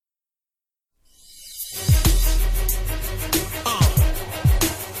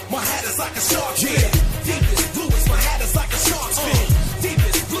a shark's fin. Deepest blue is my hat is like a shark's fin.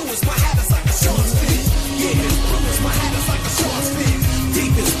 Deepest blue is my hat is like a shark's fin. Yeah, blue is my hat is like a shark's fin.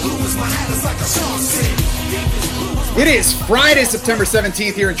 Deepest blue is my hat is like a shark's fin. It is Friday, September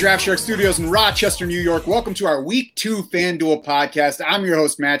 17th here in Draft Shark Studios in Rochester, New York. Welcome to our Week 2 FanDuel podcast. I'm your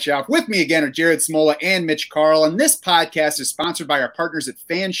host, Matt Schauf. With me again are Jared Smola and Mitch Carl. And this podcast is sponsored by our partners at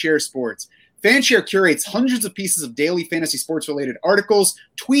Fanshare Sports. Fanshare curates hundreds of pieces of daily fantasy sports-related articles,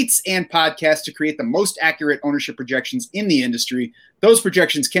 tweets, and podcasts to create the most accurate ownership projections in the industry. Those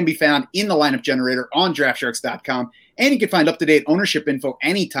projections can be found in the lineup generator on DraftSharks.com, and you can find up-to-date ownership info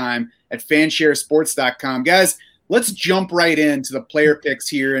anytime at FanshareSports.com. Guys, let's jump right into the player picks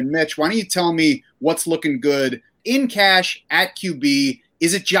here. And Mitch, why don't you tell me what's looking good in cash at QB?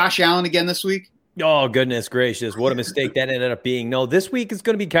 Is it Josh Allen again this week? Oh, goodness gracious. What a mistake that ended up being. No, this week is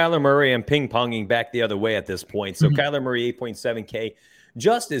going to be Kyler Murray and ping-ponging back the other way at this point. So Kyler Murray, 8.7K,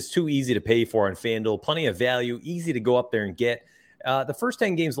 just is too easy to pay for on FanDuel. Plenty of value, easy to go up there and get. The first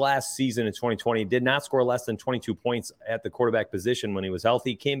 10 games last season in 2020 did not score less than 22 points at the quarterback position when he was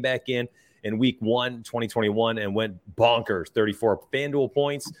healthy. Came back in week 1, 2021, and went bonkers, 34 FanDuel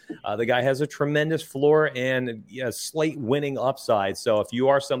points. The guy has a tremendous floor and a slight winning upside. So if you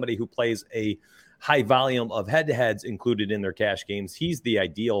are somebody who plays a high volume of head-to-heads included in their cash games, he's the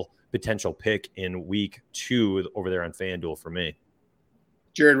ideal potential pick in week 2 over there on FanDuel for me.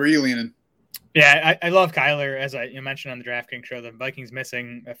 Jared, where are you leaning? Yeah, I love Kyler. As I mentioned on the DraftKings show, the Vikings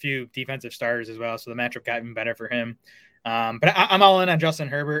missing a few defensive starters as well, so the matchup got even better for him. But I'm all in on Justin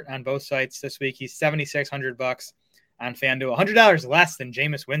Herbert on both sites this week. He's $7,600 on FanDuel, $100 less than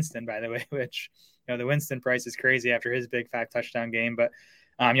Jameis Winston, by the way, which, you know, the Winston price is crazy after his big 5-touchdown game. But,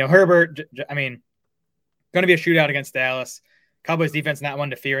 Herbert, going to be a shootout against Dallas. Cowboys defense not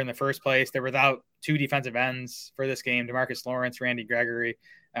one to fear in the first place. They're without 2 defensive ends for this game, DeMarcus Lawrence, Randy Gregory.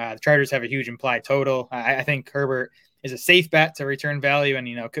 The Chargers have a huge implied total. I think Herbert is a safe bet to return value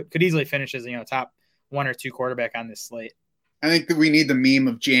and, could easily finish as, top 1 or 2 quarterback on this slate. I think that we need the meme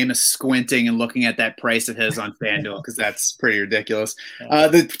of Jameis squinting and looking at that price of his on FanDuel because that's pretty ridiculous.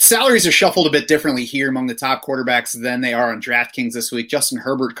 The salaries are shuffled a bit differently here among the top quarterbacks than they are on DraftKings this week. Justin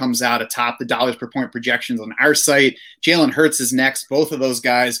Herbert comes out atop the dollars per point projections on our site. Jalen Hurts is next. Both of those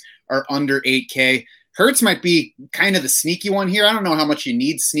guys are under 8K. Hurts might be kind of the sneaky one here. I don't know how much you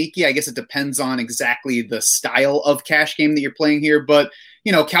need sneaky. I guess it depends on exactly the style of cash game that you're playing here. But,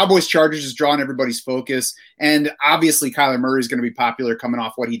 Cowboys Chargers is drawing everybody's focus. And obviously Kyler Murray is going to be popular coming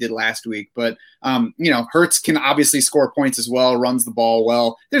off what he did last week. But, Hurts can obviously score points as well, runs the ball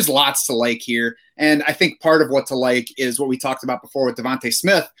well. There's lots to like here. And I think part of what to like is what we talked about before with Devontae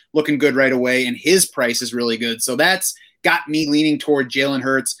Smith looking good right away. And his price is really good. So that's got me leaning toward Jalen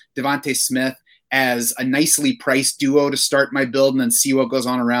Hurts, Devontae Smith as a nicely priced duo to start my build and then see what goes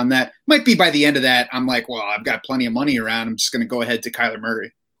on around that. Might be by the end of that, I'm like, well, I've got plenty of money around. I'm just going to go ahead to Kyler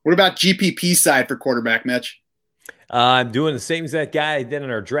Murray. What about GPP side for quarterback, Mitch? I'm doing the same exact guy I did in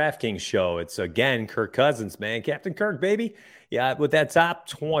our DraftKings show. It's, again, Kirk Cousins, man. Captain Kirk, baby. Yeah, with that top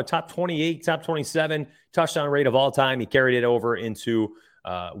 28, top 27 touchdown rate of all time, he carried it over into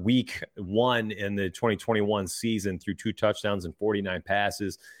week 1 in the 2021 season through 2 touchdowns and 49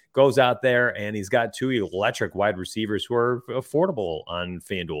 passes. Goes out there, and he's got 2 electric wide receivers who are affordable on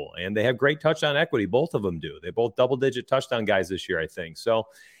FanDuel, and they have great touchdown equity. Both of them do. They're both double-digit touchdown guys this year, I think. So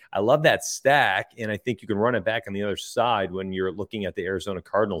I love that stack, and I think you can run it back on the other side when you're looking at the Arizona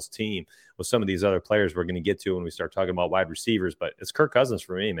Cardinals team with some of these other players we're going to get to when we start talking about wide receivers. But it's Kirk Cousins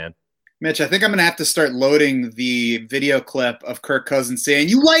for me, man. Mitch, I think I'm going to have to start loading the video clip of Kirk Cousins saying,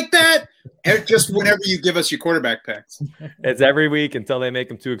 "You like that?" just whenever you give us your quarterback picks. It's every week until they make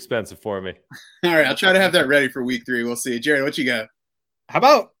them too expensive for me. All right, I'll try to have that ready for week 3. We'll see. Jared, what you got? How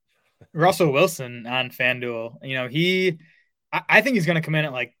about Russell Wilson on FanDuel? I think he's going to come in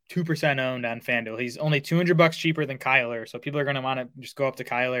at like 2% owned on FanDuel. He's only $200 cheaper than Kyler, so people are going to want to just go up to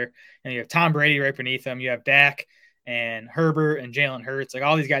Kyler. And you have Tom Brady right beneath him. You have Dak and Herbert and Jalen Hurts, like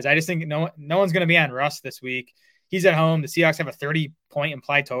all these guys. I just think no one's going to be on Russ this week. He's at home. The Seahawks have a 30-point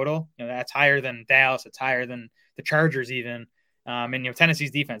implied total. That's higher than Dallas. It's higher than the Chargers even. And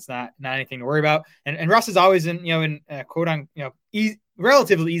Tennessee's defense, not anything to worry about. And Russ is always in quote on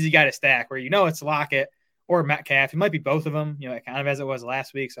relatively easy guy to stack where it's Lockett or Metcalf. It might be both of them, kind of as it was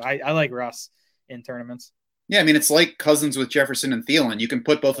last week. So I like Russ in tournaments. Yeah, I mean, it's like Cousins with Jefferson and Thielen. You can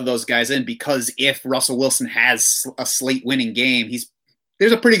put both of those guys in because if Russell Wilson has a slate winning game,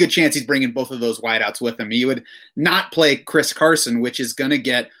 there's a pretty good chance he's bringing both of those wideouts with him. You would not play Chris Carson, which is going to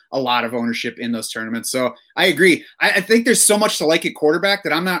get a lot of ownership in those tournaments. So I agree. I think there's so much to like at quarterback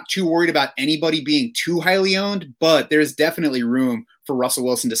that I'm not too worried about anybody being too highly owned, but there's definitely room for Russell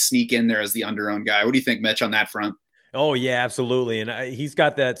Wilson to sneak in there as the under-owned guy. What do you think, Mitch, on that front? Oh, yeah, absolutely. And he's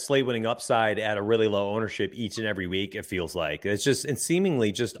got that slate winning upside at a really low ownership each and every week, it feels like. It's just, and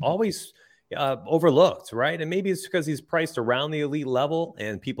seemingly just always overlooked, right? And maybe it's because he's priced around the elite level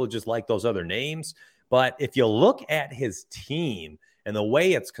and people just like those other names. But if you look at his team and the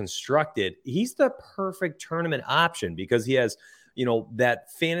way it's constructed, he's the perfect tournament option because he has,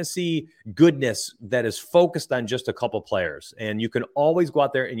 that fantasy goodness that is focused on just a couple players. And you can always go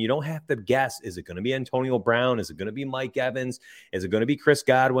out there and you don't have to guess, is it going to be Antonio Brown? Is it going to be Mike Evans? Is it going to be Chris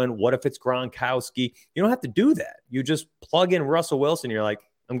Godwin? What if it's Gronkowski? You don't have to do that. You just plug in Russell Wilson. You're like,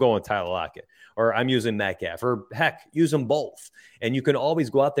 I'm going with Tyler Lockett, or I'm using Metcalf, or heck, use them both. And you can always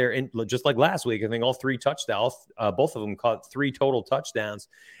go out there and just like last week, I think all 3 touchdowns, both of them caught 3 total touchdowns,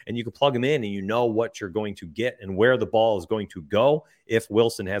 and you can plug them in and you know what you're going to get and where the ball is going to go if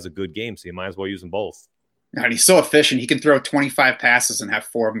Wilson has a good game. So you might as well use them both. And he's so efficient. He can throw 25 passes and have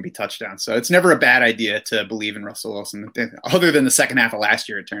 4 of them be touchdowns. So it's never a bad idea to believe in Russell Wilson, other than the second half of last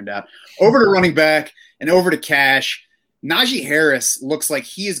year, it turned out. Over to running back and over to cash. Najee Harris looks like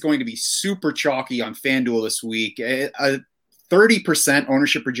he is going to be super chalky on FanDuel this week. A 30%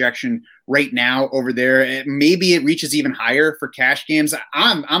 ownership projection right now over there. Maybe it reaches even higher for cash games.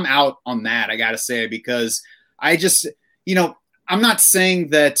 I'm out on that, I got to say, because I just, I'm not saying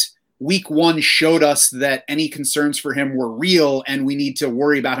that week 1 showed us that any concerns for him were real and we need to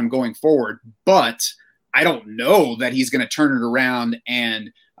worry about him going forward. But I don't know that he's going to turn it around and,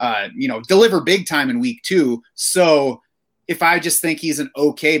 deliver big time in week 2. So if I just think he's an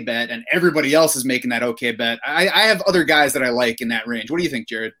okay bet and everybody else is making that okay bet, I have other guys that I like in that range. What do you think,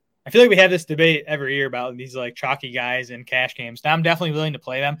 Jared? I feel like we have this debate every year about these like chalky guys in cash games. Now I'm definitely willing to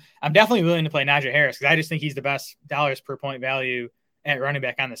play them. I'm definitely willing to play Najee Harris because I just think he's the best dollars per point value at running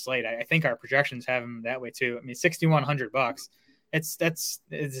back on the slate. I think our projections have him that way too. I mean, $6,100. It's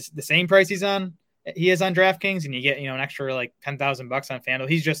the same price he is on DraftKings, and you get an extra like $10,000 on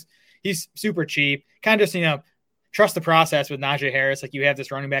FanDuel. He's super cheap. Kind of just trust the process with Najee Harris. Like, you have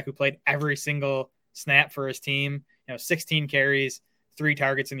this running back who played every single snap for his team, 16 carries, 3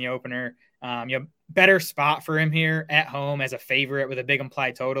 targets in the opener. Better spot for him here at home as a favorite with a big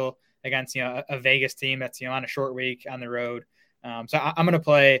implied total against, a Vegas team that's, on a short week on the road. So I'm going to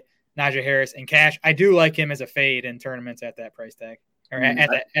play Najee Harris in cash. I do like him as a fade in tournaments at that price tag, or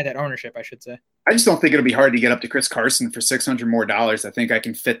at that ownership, I should say. I just don't think it'll be hard to get up to Chris Carson for $600 more. I think I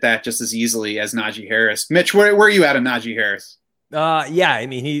can fit that just as easily as Najee Harris. Mitch, where are you at on Najee Harris? Yeah, I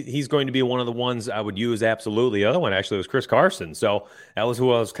mean, he's going to be one of the ones I would use. Absolutely. The other one actually was Chris Carson. So that was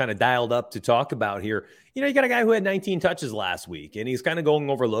who I was kind of dialed up to talk about here. You got a guy who had 19 touches last week, and he's kind of going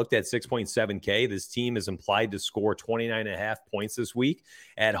overlooked at 6.7K. This team is implied to score 29.5 points this week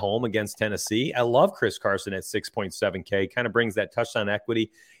at home against Tennessee. I love Chris Carson at 6.7K. Kind of brings that touchdown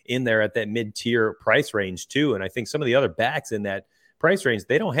equity in there at that mid-tier price range too. And I think some of the other backs in that price range,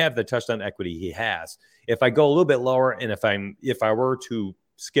 they don't have the touchdown equity he has. If I go a little bit lower, and if I were to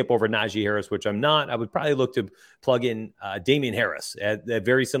skip over Najee Harris, which I'm not, I would probably look to plug in Damian Harris at a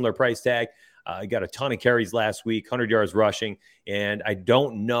very similar price tag. He got a ton of carries last week, 100 yards rushing, and I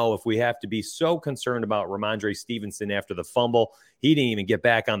don't know if we have to be so concerned about Ramondre Stevenson after the fumble. He didn't even get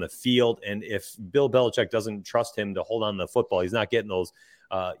back on the field, and if Bill Belichick doesn't trust him to hold on to the football, he's not getting those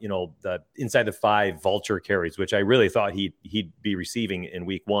the inside the 5 vulture carries, which I really thought he'd be receiving in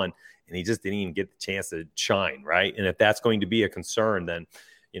week 1, and he just didn't even get the chance to shine, right? And if that's going to be a concern, then,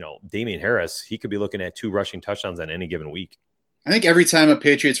 Damian Harris, he could be looking at 2 rushing touchdowns on any given week. I think every time a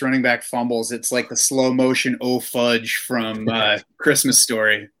Patriots running back fumbles, it's like the slow motion fudge from Christmas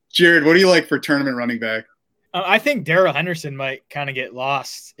Story. Jared, what do you like for tournament running back? I think Darrell Henderson might kind of get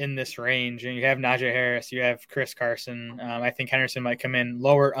lost in this range. And you have Najee Harris, you have Chris Carson. I think Henderson might come in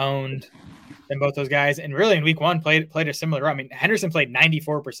lower owned than both those guys. And really in week 1 played a similar role. I mean, Henderson played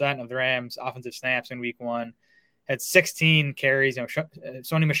 94% of the Rams offensive snaps in week 1, had 16 carries.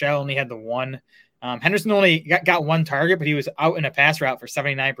 Sony Michel only had the 1. Henderson only got 1 target, but he was out in a pass route for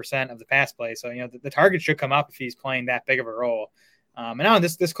 79% of the pass play. So, the target should come up if he's playing that big of a role. And now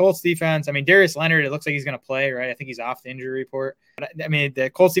this Colts defense, I mean, Darius Leonard, it looks like he's going to play, right? I think he's off the injury report. But, I mean, the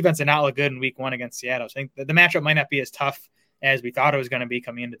Colts defense did not look good in week 1 against Seattle. So I think the matchup might not be as tough as we thought it was going to be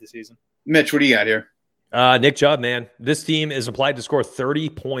coming into the season. Mitch, what do you got here? Nick Chubb, man. This team is applied to score 30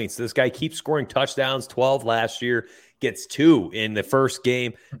 points. This guy keeps scoring touchdowns, 12 last year, gets 2 in the first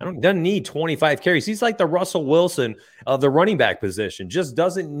game. Doesn't need 25 carries. He's like the Russell Wilson of the running back position. Just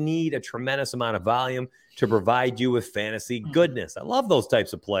doesn't need a tremendous amount of volume to provide you with fantasy goodness. I love those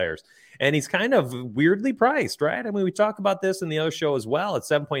types of players. And he's kind of weirdly priced, right? I mean, we talk about this in the other show as well. At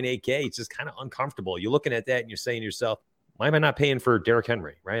 7.8K, it's just kind of uncomfortable. You're looking at that and you're saying to yourself, Why am I not paying for Derrick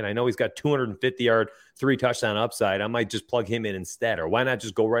Henry, right? I know he's got 250-yard, 3-touchdown upside. I might just plug him in instead. Or why not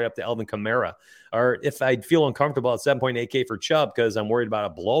just go right up to Alvin Kamara? Or if I feel uncomfortable at 7.8K for Chubb because I'm worried about a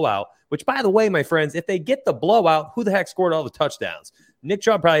blowout, which, by the way, my friends, if they get the blowout, who the heck scored all the touchdowns? Nick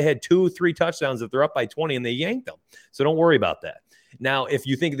Chubb probably had 2-3 touchdowns if they're up by 20 and they yanked them. So don't worry about that. Now, if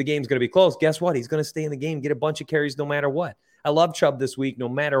you think the game's going to be close, guess what? He's going to stay in the game, get a bunch of carries no matter what. I love Chubb this week, no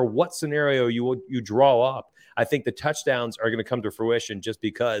matter what scenario you draw up. I think the touchdowns are going to come to fruition just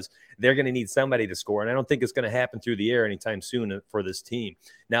because they're going to need somebody to score. And I don't think it's going to happen through the air anytime soon for this team.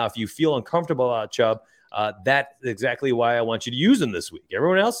 Now, if you feel uncomfortable about Chubb, that's exactly why I want you to use him this week.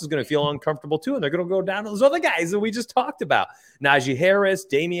 Everyone else is going to feel uncomfortable too, and they're going to go down to those other guys that we just talked about. Najee Harris,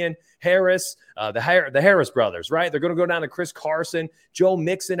 Damian Harris, the Harris brothers, right? They're going to go down to Chris Carson. Joe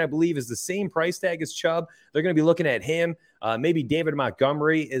Mixon, I believe, is the same price tag as Chubb. They're going to be looking at him. Maybe David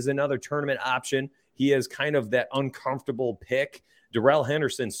Montgomery is another tournament option. He is kind of that uncomfortable pick. Darrell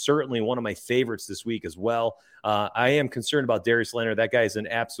Henderson, certainly one of my favorites this week as well. I am concerned about Darius Leonard. That guy is an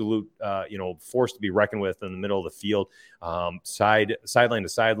absolute, force to be reckoned with in the middle of the field, sideline to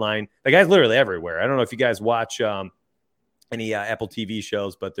sideline. The guy's literally everywhere. I don't know if you guys watch any Apple TV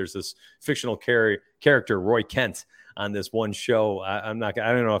shows, but there's this fictional character, Roy Kent, on this one show. I don't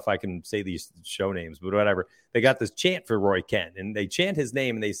know if I can say these show names, but whatever. They got this chant for Roy Kent, and they chant his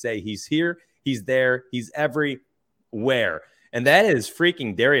name, and they say, he's here, he's there, he's everywhere. And that is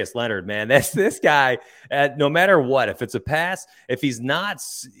freaking Darius Leonard, man. That's this guy, no matter what. If it's a pass, if he's not,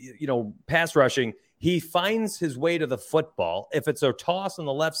 pass rushing, he finds his way to the football. If it's a toss on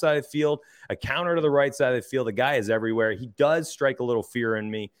the left side of the field, a counter to the right side of the field, the guy is everywhere. He does strike a little fear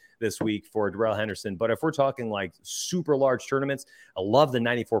in me this week for Darrell Henderson. But if we're talking like super large tournaments, I love the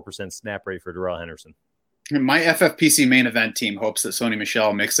 94% snap rate for Darrell Henderson. My FFPC main event team hopes that Sony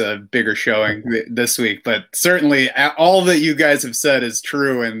Michel makes a bigger showing this week, but certainly all that you guys have said is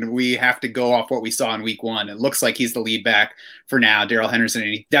true, and we have to go off what we saw in week one. It looks like he's the lead back for now, Darrell Henderson,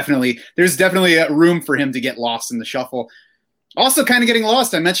 and there's definitely a room for him to get lost in the shuffle. Also kind of getting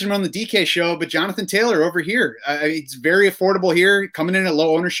lost, I mentioned him on the DK show, but Jonathan Taylor over here. It's very affordable here, coming in at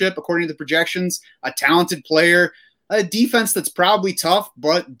low ownership according to the projections, a talented player. A defense that's probably tough,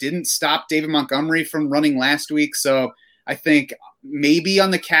 but didn't stop David Montgomery from running last week. So I think maybe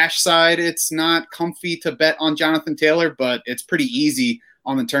on the cash side, it's not comfy to bet on Jonathan Taylor, but it's pretty easy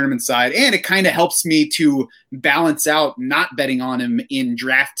on the tournament side. And it kind of helps me to balance out not betting on him in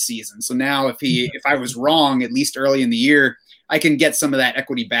draft season. So now if I was wrong, at least early in the year, I can get some of that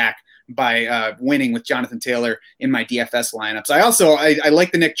equity back by winning with Jonathan Taylor in my DFS lineups. I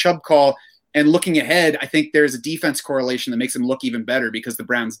like the Nick Chubb call. And looking ahead, I think there's a defense correlation that makes him look even better because the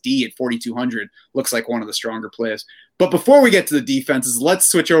Browns D at 4,200 looks like one of the stronger plays. But before we get to the defenses, let's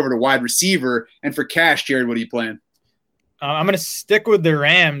switch over to wide receiver. And for cash, Jared, what are you playing? I'm going to stick with the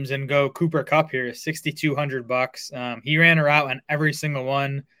Rams and go Cooper Kupp here, $6,200. He ran a route on every single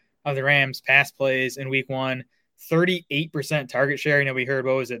one of the Rams' pass plays in week one. 38% target share. We heard,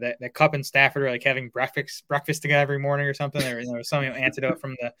 what was it, that Kupp and Stafford are like having breakfast together every morning or something. There was some antidote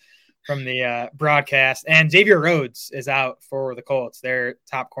from the broadcast. And Xavier Rhodes is out for the Colts, their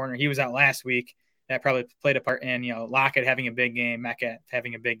top corner. He was out last week. That probably played a part in, Lockett having a big game, Metcalf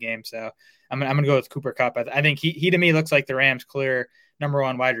having a big game. So I'm gonna go with Cooper Kupp. I think he to me looks like the Rams' clear number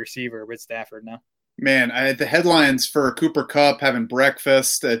one wide receiver with Stafford now. Man, the headlines for Cooper Kupp having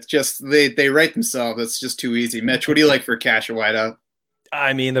breakfast, it's just they write themselves. It's just too easy. Mitch, what do you like for cash or wideout?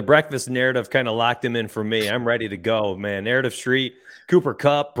 I mean, the breakfast narrative kind of locked him in for me. I'm ready to go, man. Narrative Street, Cooper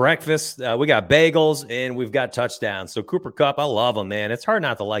Kupp, breakfast. We got bagels and we've got touchdowns. So Cooper Kupp, I love him, man. It's hard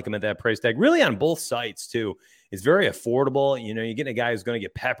not to like him at that price tag. Really on both sites, too. He's very affordable. You're getting a guy who's going to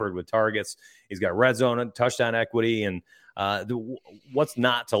get peppered with targets. He's got red zone and touchdown equity. And what's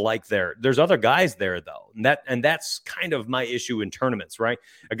not to like there? There's other guys there, though. And that's kind of my issue in tournaments, right?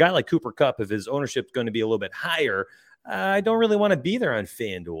 A guy like Cooper Kupp, if his ownership's going to be a little bit higher, I don't really want to be there on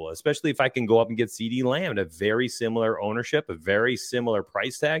FanDuel, especially if I can go up and get CeeDee Lamb at a very similar ownership, a very similar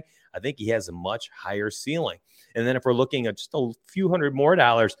price tag. I think he has a much higher ceiling. And then if we're looking at just a few hundred more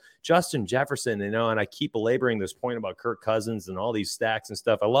dollars, Justin Jefferson, and I keep belaboring this point about Kirk Cousins and all these stacks and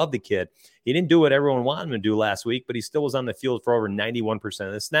stuff. I love the kid. He didn't do what everyone wanted him to do last week, but he still was on the field for over 91%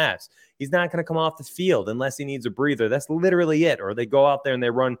 of the snaps. He's not going to come off the field unless he needs a breather. That's literally it. Or they go out there and they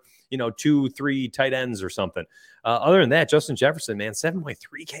run, 2-3 tight ends or something. Other than that, Justin Jefferson, man,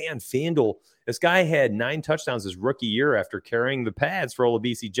 7.3K on FanDuel. This guy had 9 touchdowns his rookie year after carrying the pads for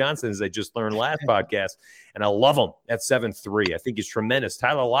Olabisi Johnson, as I just learned last podcast. And I love him at 7.3. I think he's tremendous.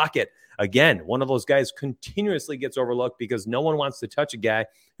 Tyler Lockett, again, one of those guys continuously gets overlooked because no one wants to touch a guy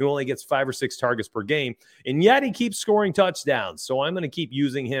who only gets 5 or 6 targets per game, and yet he keeps scoring touchdowns. So I'm going to keep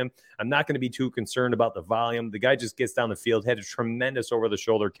using him. I'm not going to be too concerned about the volume. The guy just gets down the field, had a tremendous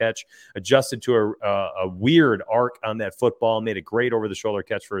over-the-shoulder catch, adjusted to a weird arc on that football, made a great over-the-shoulder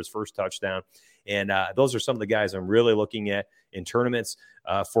catch for his first touchdown. And those are some of the guys I'm really looking at in tournaments.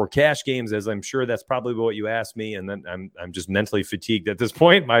 For cash games, as I'm sure that's probably what you asked me, and then I'm just mentally fatigued at this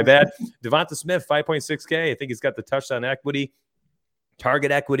point. My bad. Devonta Smith, 5.6K. I think he's got the touchdown equity,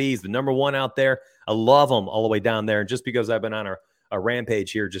 target equity. He's the number one out there. I love him all the way down there. And just because I've been on a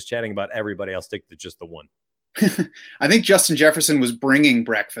rampage here, just chatting about everybody, I'll stick to just the one. I think Justin Jefferson was bringing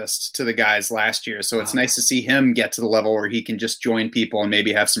breakfast to the guys last year, so it's nice to see him get to the level where he can just join people and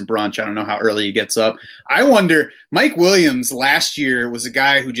maybe have some brunch. I don't know how early he gets up. I wonder, Mike Williams last year was a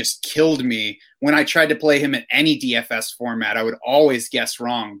guy who just killed me. When I tried to play him in any DFS format, I would always guess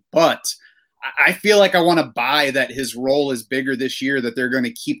wrong. But I feel like I want to buy that his role is bigger this year, that they're going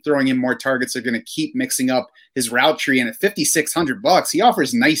to keep throwing in more targets. They're going to keep mixing up his route tree. And at $5,600, he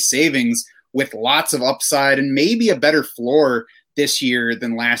offers nice savings with lots of upside and maybe a better floor this year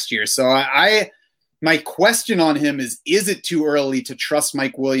than last year. So my question on him is it too early to trust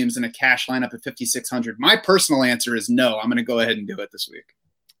Mike Williams in a cash lineup at 5,600? My personal answer is no. I'm going to go ahead and do it this week.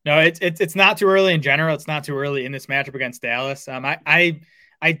 No, it's not too early in general. It's not too early in this matchup against Dallas. I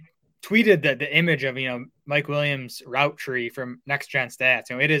tweeted the image of, Mike Williams' route tree from Next Gen Stats.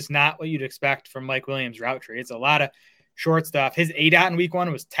 It is not what you'd expect from Mike Williams' route tree. It's a lot of short stuff. His ADOT in week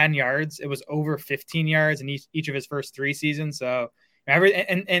 1 was 10 yards. It was over 15 yards in each of his first 3 seasons. So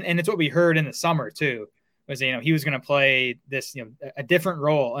and it's what we heard in the summer too, was, he was going to play this, a different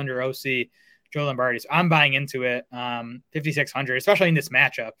role under OC Joe Lombardi. So I'm buying into it. 5,600, especially in this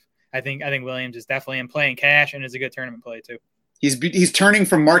matchup. I think Williams is definitely in playing cash and is a good tournament play too. He's turning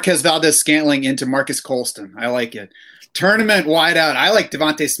from Marquez Valdez-Scantling into Marcus Colston. I like it. Tournament wide out. I like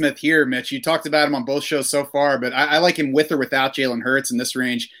Devonta Smith here, Mitch. You talked about him on both shows so far, but I like him with or without Jalen Hurts in this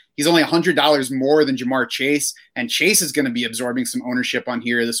range. He's only $100 more than Jamar Chase, and Chase is going to be absorbing some ownership on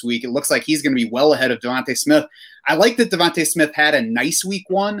here this week. It looks like he's going to be well ahead of Devonta Smith. I like that Devonta Smith had a nice week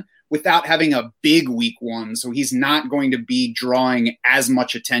 1 without having a big week 1, so he's not going to be drawing as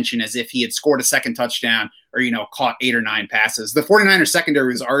much attention as if he had scored a second touchdown or, caught 8 or 9 passes. The 49ers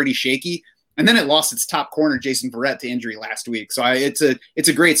secondary was already shaky, and then it lost its top corner, Jason Verrett, to injury last week. So it's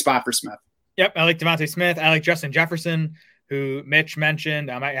a great spot for Smith. Yep, I like Devonta Smith. I like Justin Jefferson, who Mitch mentioned.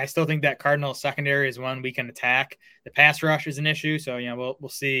 I still think that Cardinals secondary is one we can attack. The pass rush is an issue, so we'll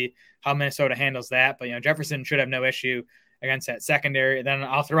see how Minnesota handles that. But Jefferson should have no issue against that secondary. And then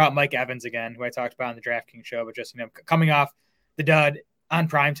I'll throw out Mike Evans again, who I talked about on the DraftKings show, but just coming off the dud on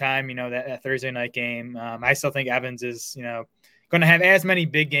primetime, that Thursday night game. I still think Evans is going to have as many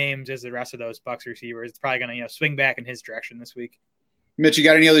big games as the rest of those Bucs receivers. It's probably going to swing back in his direction this week. Mitch, you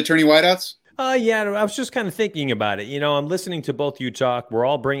got any other tourney wideouts? Yeah, I was just kind of thinking about it. I'm listening to both you talk. We're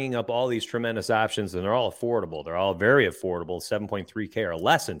all bringing up all these tremendous options, and they're all affordable. They're all very affordable, 7.3K or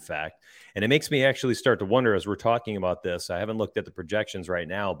less, in fact. And it makes me actually start to wonder as we're talking about this. I haven't looked at the projections right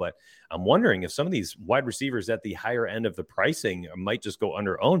now, but I'm wondering if some of these wide receivers at the higher end of the pricing might just go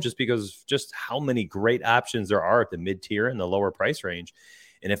under owned just because of just how many great options there are at the mid-tier and the lower price range.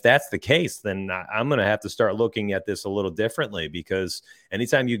 And if that's the case, then I'm going to have to start looking at this a little differently, because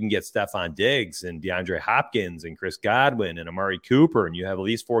anytime you can get Stephon Diggs and DeAndre Hopkins and Chris Godwin and Amari Cooper, and you have at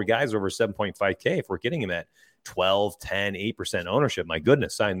least 4 guys over 7.5K, if we're getting him at 12, 10, 8% ownership, my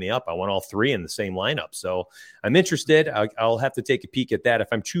goodness, sign me up. I want all 3 in the same lineup. So I'm interested. I'll have to take a peek at that. If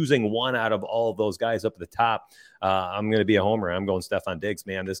I'm choosing one out of all of those guys up at the top, I'm going to be a homer. I'm going Stephon Diggs,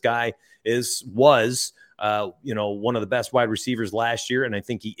 man. This guy was one of the best wide receivers last year, and I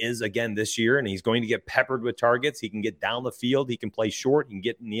think he is again this year, and he's going to get peppered with targets. He can get down the field. He can play short. He can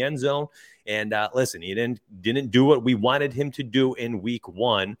get in the end zone. And listen, he didn't do what we wanted him to do in week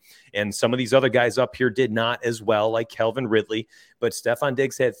 1, and some of these other guys up here did not as well, like Calvin Ridley. But Stephon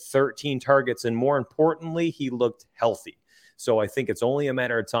Diggs had 13 targets, and more importantly, he looked healthy. So I think it's only a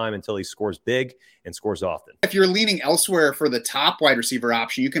matter of time until he scores big and scores often. If you're leaning elsewhere for the top wide receiver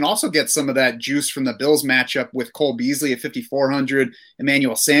option, you can also get some of that juice from the Bills matchup with Cole Beasley at 5,400,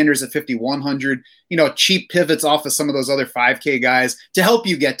 Emmanuel Sanders at 5,100, cheap pivots off of some of those other 5K guys to help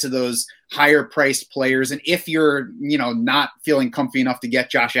you get to those higher priced players. And if you're, not feeling comfy enough to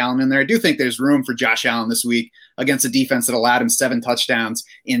get Josh Allen in there, I do think there's room for Josh Allen this week against a defense that allowed him 7 touchdowns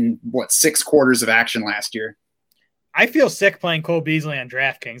in 6 quarters of action last year. I feel sick playing Cole Beasley on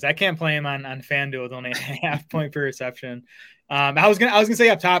DraftKings. I can't play him on FanDuel with only a half point per reception. I was gonna say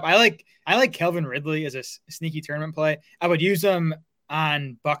up top, I like Calvin Ridley as a sneaky tournament play. I would use him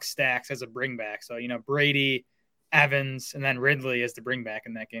on Buck stacks as a bring back. So Brady, Evans, and then Ridley as the bring back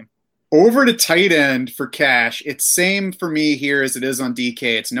in that game. Over to tight end for cash. It's same for me here as it is on DK.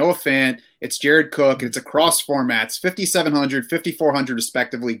 It's Noah Fant, it's Jared Cook, and it's across formats, 5,700, 5,400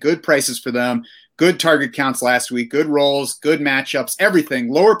 respectively. Good prices for them. Good target counts last week. Good roles, good matchups, everything.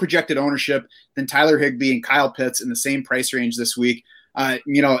 Lower projected ownership than Tyler Higbee and Kyle Pitts in the same price range this week. Like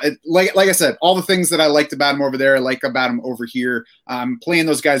I said, all the things that I liked about him over there, I like about him over here. Playing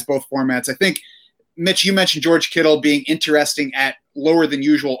those guys both formats. I think, Mitch, you mentioned George Kittle being interesting at lower than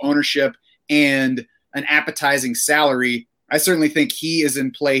usual ownership and an appetizing salary. I certainly think he is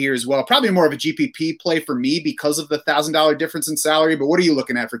in play here as well. Probably more of a GPP play for me because of the $1,000 difference in salary. But what are you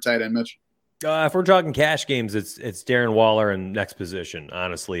looking at for tight end, Mitch? If we're talking cash games, it's Darren Waller in next position.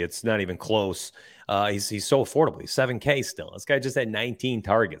 Honestly, it's not even close. He's so affordable. He's $7K still. This guy just had 19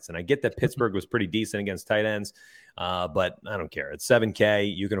 targets, and I get that Pittsburgh was pretty decent against tight ends, but I don't care. It's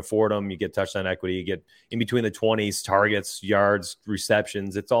 $7K. You can afford them. You get touchdown equity. You get in between the 20s, targets, yards,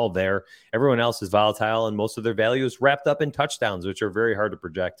 receptions. It's all there. Everyone else is volatile, and most of their value is wrapped up in touchdowns, which are very hard to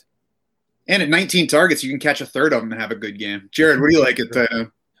project. And at 19 targets, you can catch a third of them and have a good game. Jared, what do you like at tight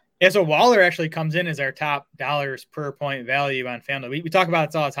end? Yeah, so Waller actually comes in as our top dollars per point value on FanDuel. We talk about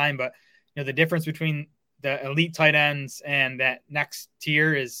it all the time, but the difference between the elite tight ends and that next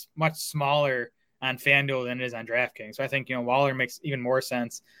tier is much smaller on FanDuel than it is on DraftKings. So I think Waller makes even more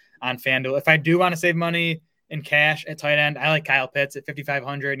sense on FanDuel. If I do want to save money in cash at tight end, I like Kyle Pitts at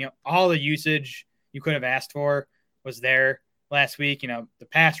 5,500. All the usage you could have asked for was there last week. The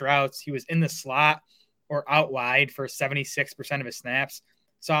pass routes, he was in the slot or out wide for 76% of his snaps.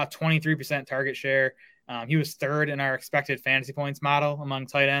 Saw a 23% target share. He was third in our expected fantasy points model among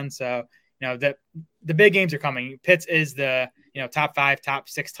tight ends. So, the big games are coming. Pitts is the, top 5, top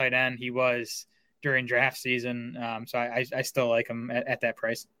 6 tight end he was during draft season. So I still like him at that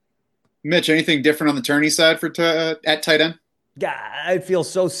price. Mitch, anything different on the tourney side for at tight end? Yeah, I feel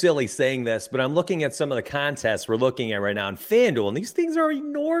so silly saying this, but I'm looking at some of the contests we're looking at right now on FanDuel, and these things are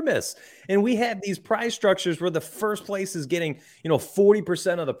enormous. And we have these prize structures where the first place is getting,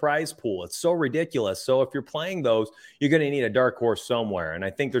 40% of the prize pool. It's so ridiculous. So if you're playing those, you're going to need a dark horse somewhere. And I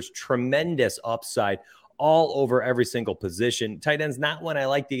think there's tremendous upside all over every single position. Tight end's not one I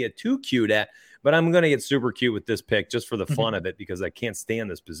like to get too cute at, but I'm going to get super cute with this pick just for the fun of it because I can't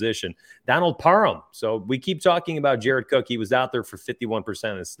stand this position. Donald Parham. So we keep talking about Jared Cook. He was out there for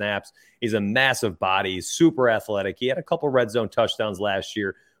 51% of the snaps. He's a massive body. He's super athletic. He had a couple red zone touchdowns last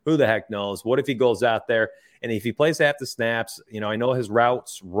year. Who the heck knows? What if he goes out there and if he plays half the snaps? I know his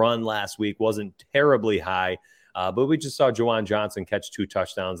routes run last week wasn't terribly high. But we just saw Juwan Johnson catch 2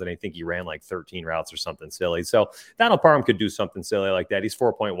 touchdowns, and I think he ran like 13 routes or something silly. So Donald Parham could do something silly like that. He's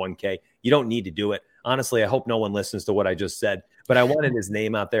 4.1K. You don't need to do it. Honestly, I hope no one listens to what I just said, but I wanted his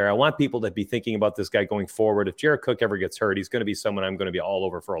name out there. I want people to be thinking about this guy going forward. If Jared Cook ever gets hurt, he's going to be someone I'm going to be all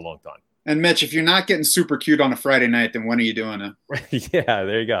over for a long time. And Mitch, if you're not getting super cute on a Friday night, then when are you doing it? Yeah,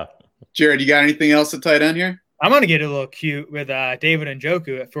 there you go. Jared, you got anything else at tight end here? I'm going to get a little cute with David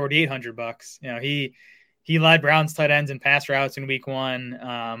Njoku at $4,800. He led Browns tight ends in pass routes in week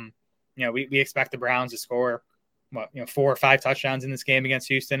 1. We expect the Browns to score 4 or 5 touchdowns in this game against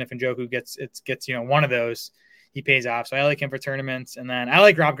Houston. If Njoku gets one of those, he pays off. So I like him for tournaments. And then I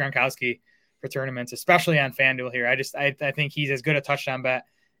like Rob Gronkowski for tournaments, especially on FanDuel here. I think he's as good a touchdown bet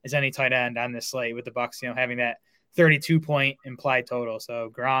as any tight end on this slate with the Bucs, having that 32-point implied total.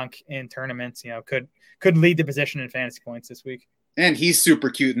 So Gronk in tournaments, could lead the position in fantasy points this week. And he's super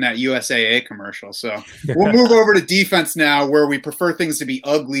cute in that USAA commercial. So we'll move over to defense now, where we prefer things to be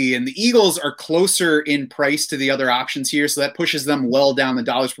ugly. And the Eagles are closer in price to the other options here. So that pushes them well down the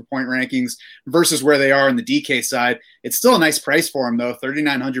dollars per point rankings versus where they are in the DK side. It's still a nice price for them, though,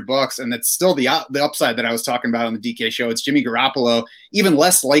 $3,900. And that's still the upside that I was talking about on the DK show. It's Jimmy Garoppolo, even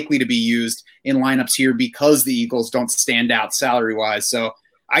less likely to be used in lineups here because the Eagles don't stand out salary-wise. So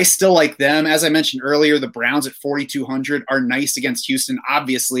I still like them. As I mentioned earlier, the Browns at 4,200 are nice against Houston,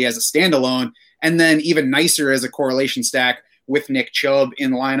 obviously, as a standalone, and then even nicer as a correlation stack with Nick Chubb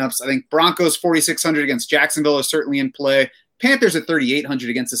in lineups. I think Broncos 4,600 against Jacksonville is certainly in play. Panthers at 3,800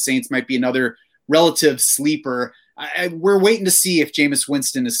 against the Saints might be another relative sleeper. We're waiting to see if Jameis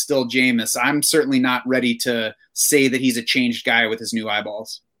Winston is still Jameis. I'm certainly not ready to say that he's a changed guy with his new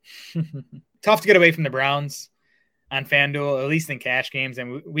eyeballs. Tough to get away from the Browns on FanDuel, at least in cash games.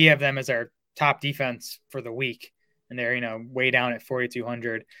 And we have them as our top defense for the week. And they're, way down at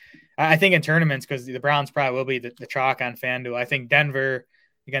 4,200. I think in tournaments, because the Browns probably will be the chalk on FanDuel. I think Denver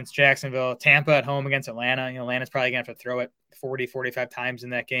against Jacksonville, Tampa at home against Atlanta. Atlanta's probably going to have to throw it 40, 45 times in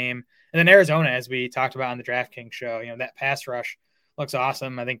that game. And then Arizona, as we talked about on the DraftKings show, that pass rush looks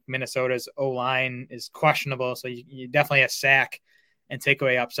awesome. I think Minnesota's O-line is questionable, so you definitely a sack and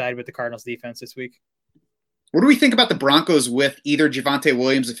takeaway upside with the Cardinals defense this week. What do we think about the Broncos with either Javonte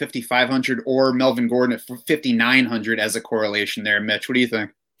Williams at 5,500 or Melvin Gordon at 5,900 as a correlation there, Mitch? What do you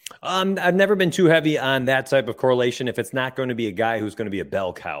think? I've never been too heavy on that type of correlation if it's not going to be a guy who's going to be a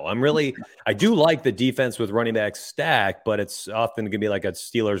bell cow. I do like the defense with running back stack, but it's often going to be like a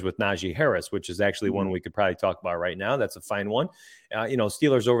Steelers with Najee Harris, which is actually one we could probably talk about right now. That's a fine one.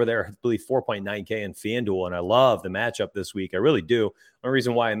 Steelers over there, I believe 4.9K in FanDuel, and I love the matchup this week. I really do. One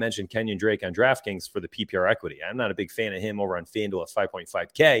reason why I mentioned Kenyon Drake on DraftKings for the PPR equity. I'm not a big fan of him over on FanDuel at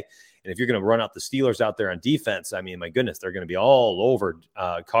 5.5K. And if you're going to run out the Steelers out there on defense, I mean, my goodness, they're going to be all over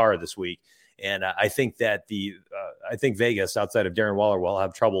Carr this week. And I think that I think Vegas, outside of Darren Waller, will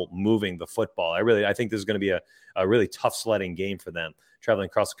have trouble moving the football. I think this is going to be a really tough sledding game for them, traveling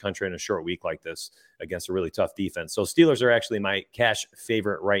across the country in a short week like this against a really tough defense. So Steelers are actually my cash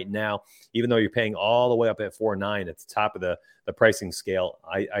favorite right now, even though you're paying all the way up at 4.9 at the top of the pricing scale.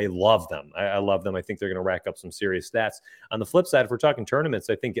 I love them. I love them. I think they're going to rack up some serious stats. On the flip side, if we're talking tournaments,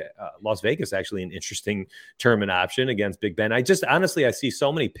 I think Las Vegas actually an interesting tournament option against Big Ben. I see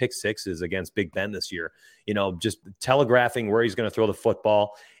so many pick sixes against Big Ben this year, just telegraphing where he's going to throw the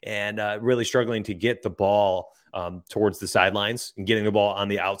football and really struggling to get the ball towards the sidelines and getting the ball on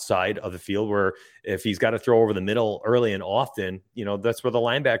the outside of the field, where if he's got to throw over the middle early and often, that's where the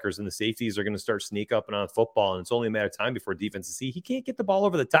linebackers and the safeties are going to start sneak up and on football. And it's only a matter of time before defenses see he can't get the ball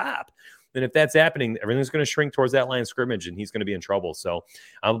over the top. And if that's happening, everything's going to shrink towards that line of scrimmage and he's going to be in trouble. So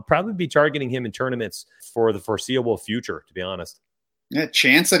I'll probably be targeting him in tournaments for the foreseeable future, to be honest. Yeah,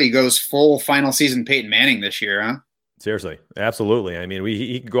 chance that he goes full final season Peyton Manning this year, huh? Seriously. Absolutely. I mean,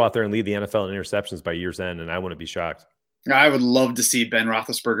 he could go out there and lead the NFL in interceptions by year's end, and I wouldn't be shocked. I would love to see Ben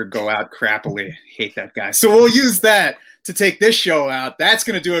Roethlisberger go out crappily. Hate that guy. So we'll use that to take this show out. That's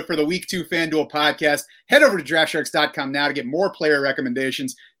going to do it for the Week 2 FanDuel podcast. Head over to DraftSharks.com now to get more player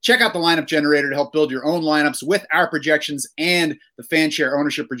recommendations. Check out the lineup generator to help build your own lineups with our projections and the FanShare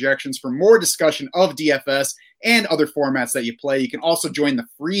ownership projections for more discussion of DFS and other formats that you play. You can also join the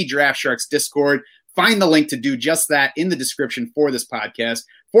free DraftSharks Discord. Find the link to do just that in the description for this podcast.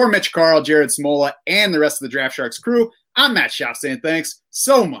 For Mitch Carl, Jared Smola, and the rest of the Draft Sharks crew, I'm Matt Schauf saying thanks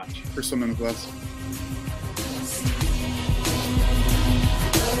so much for swimming with us.